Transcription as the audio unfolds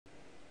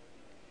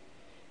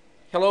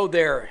Hello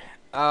there.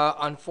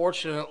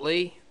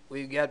 Unfortunately,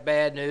 we've got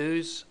bad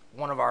news.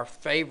 One of our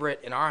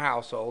favorite in our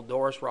household,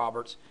 Doris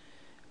Roberts,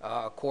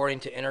 according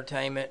to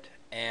Entertainment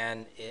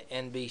and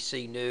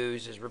NBC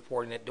News, is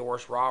reporting that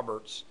Doris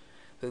Roberts,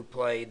 who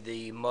played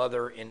the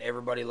mother in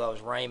Everybody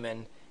Loves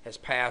Raymond, has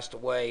passed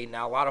away.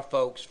 Now, a lot of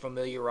folks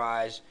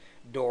familiarize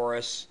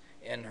Doris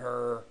in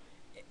her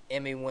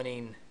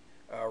Emmy-winning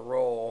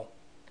role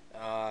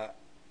uh,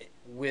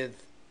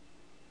 with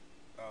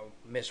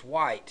Miss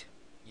White.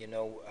 You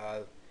know,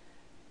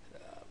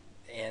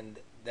 and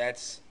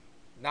that's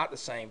not the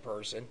same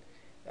person.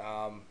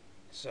 Um,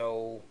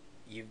 so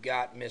you've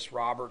got Miss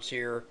Roberts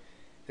here,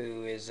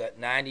 who is at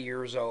 90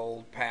 years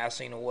old,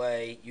 passing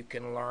away. You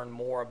can learn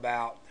more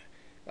about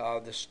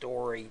the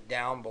story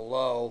down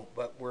below,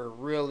 but we're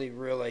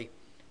really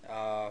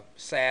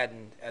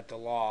saddened at the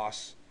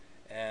loss.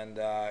 And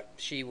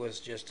she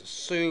was just a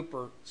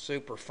super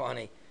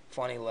funny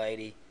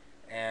lady,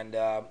 and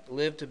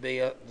lived to be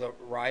the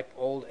ripe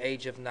old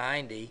age of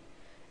 90.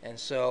 And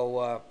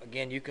so,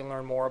 again, you can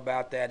learn more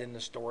about that in the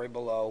story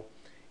below.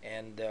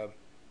 And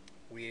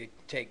we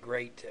take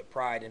great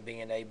pride in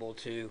being able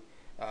to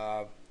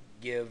uh,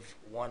 give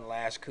one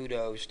last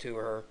kudos to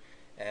her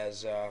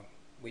as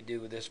we do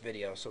with this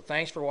video. So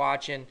thanks for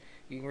watching.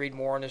 You can read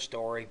more on the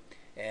story,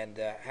 and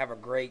have a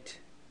great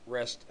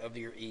rest of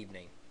your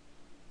evening.